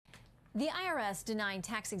The IRS denying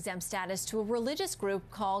tax-exempt status to a religious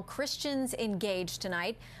group called Christians Engaged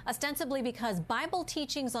tonight, ostensibly because Bible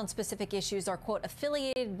teachings on specific issues are, quote,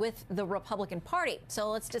 affiliated with the Republican Party. So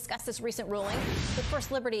let's discuss this recent ruling with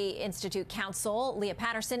First Liberty Institute counsel Lea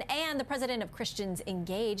Patterson and the president of Christians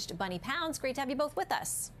Engaged, Bunny Pounds. Great to have you both with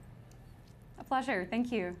us. A pleasure.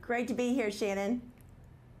 Thank you. Great to be here, Shannon.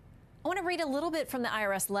 I want to read a little bit from the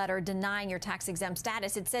IRS letter denying your tax-exempt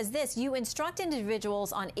status. It says this: you instruct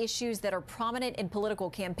individuals on issues that are prominent in political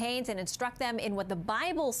campaigns and instruct them in what the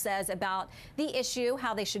Bible says about the issue,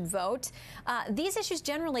 how they should vote. These issues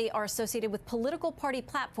generally are associated with political party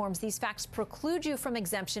platforms. These facts preclude you from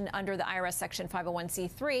exemption under the IRS Section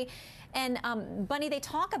 501c3. And Bunny, they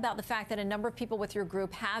talk about the fact that a number of people with your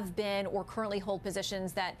group have been or currently hold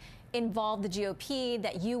positions that involve the GOP,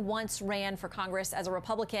 that you once ran for Congress as a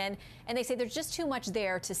Republican. And they say there's just too much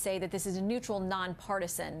there to say that this is a neutral,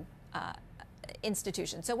 nonpartisan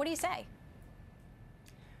institution. So what do you say?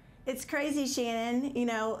 It's crazy, Shannon. You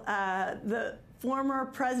know, the former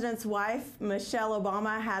president's wife, Michelle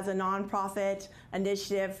Obama, has a nonprofit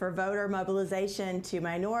initiative for voter mobilization to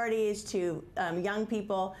minorities, to young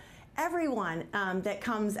people. Everyone that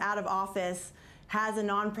comes out of office has a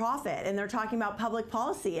nonprofit, and they're talking about public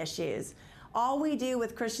policy issues. All we do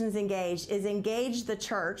with Christians Engaged is engage the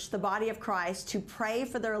church, the body of Christ, to pray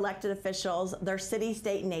for their elected officials, their city,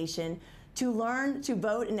 state, nation, to learn to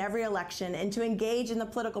vote in every election, and to engage in the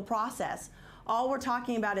political process. All we're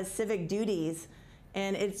talking about is civic duties,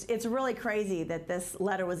 and it's really crazy that this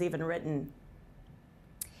letter was even written.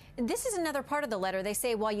 This is another part of the letter. They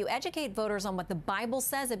say while you educate voters on what the Bible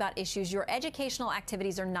says about issues, your educational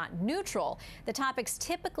activities are not neutral. The topics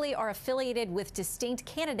typically are affiliated with distinct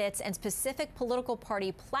candidates and specific political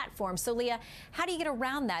party platforms. So, Lea, how do you get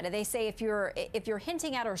around that? They say if you're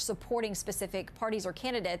hinting at or supporting specific parties or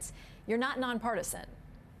candidates, you're not nonpartisan.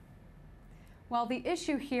 Well, the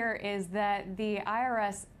issue here is that the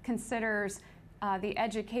IRS considers the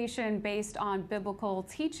education based on biblical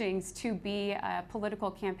teachings to be a political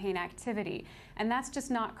campaign activity. And that's just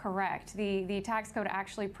not correct. The tax code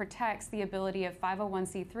actually protects the ability of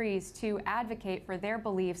 501c3s to advocate for their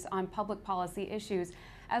beliefs on public policy issues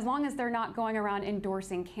as long as they're not going around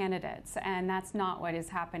endorsing candidates. And that's not what is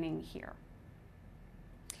happening here.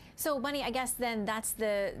 So, Bunny, I guess then that's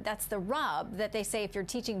the rub, that they say if you're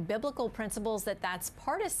teaching biblical principles that's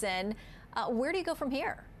partisan. Where do you go from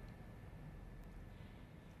here?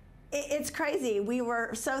 It's crazy. We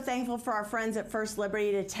were so thankful for our friends at First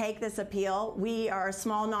Liberty to take this appeal. We are a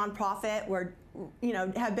small nonprofit. We're,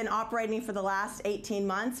 have been operating for the last 18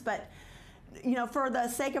 months, but, for the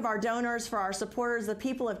sake of our donors, for our supporters, the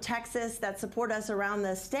people of Texas that support us around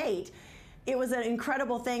the state, it was an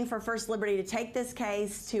incredible thing for First Liberty to take this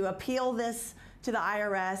case, to appeal this to the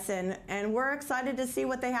IRS, and we're excited to see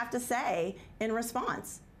what they have to say in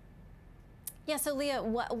response. Yeah, so Lea,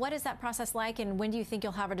 what is that process like, and when do you think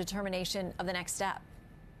you'll have a determination of the next step?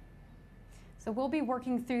 So we'll be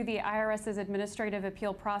working through the IRS's administrative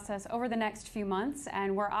appeal process over the next few months,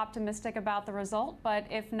 and we're optimistic about the result, but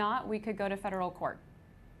if not, we could go to federal court.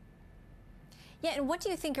 Yeah, and what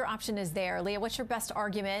do you think your option is there, Lea? What's your best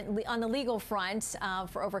argument on the legal front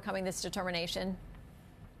for overcoming this determination?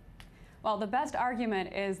 Well, the best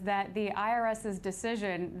argument is that the IRS's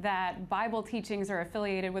decision that Bible teachings are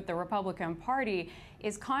affiliated with the Republican Party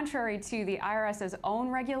is contrary to the IRS's own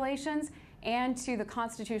regulations and to the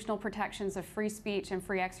constitutional protections of free speech and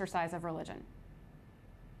free exercise of religion.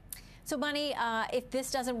 So, Bunny, if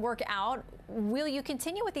this doesn't work out, will you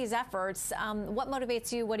continue with these efforts? What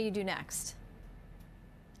motivates you? What do you do next?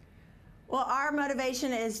 Well, our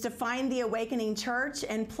motivation is to find the awakening church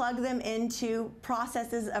and plug them into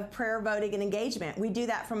processes of prayer, voting, and engagement. We do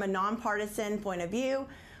that from a nonpartisan point of view.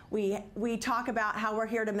 We talk about how we're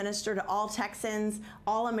here to minister to all Texans,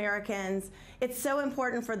 all Americans. It's so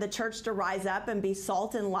important for the church to rise up and be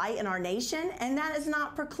salt and light in our nation, and that is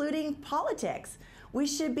not precluding politics. We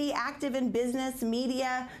should be active in business,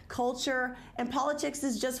 media, culture, and politics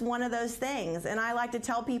is just one of those things. And I like to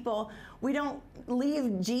tell people, we don't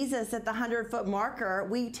leave Jesus at the 100-foot marker.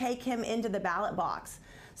 We take him into the ballot box.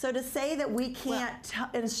 So to say that we can't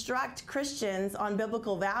instruct Christians on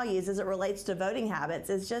biblical values as it relates to voting habits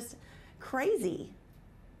is just crazy.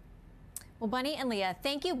 Well, Bunny and Lea,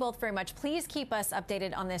 thank you both very much. Please keep us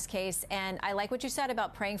updated on this case. And I like what you said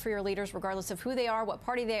about praying for your leaders, regardless of who they are, what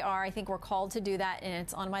party they are. I think we're called to do that, and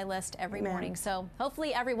it's on my list every morning. So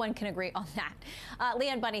hopefully everyone can agree on that. Lea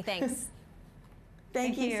and Bunny, thanks.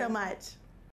 Thank you so much.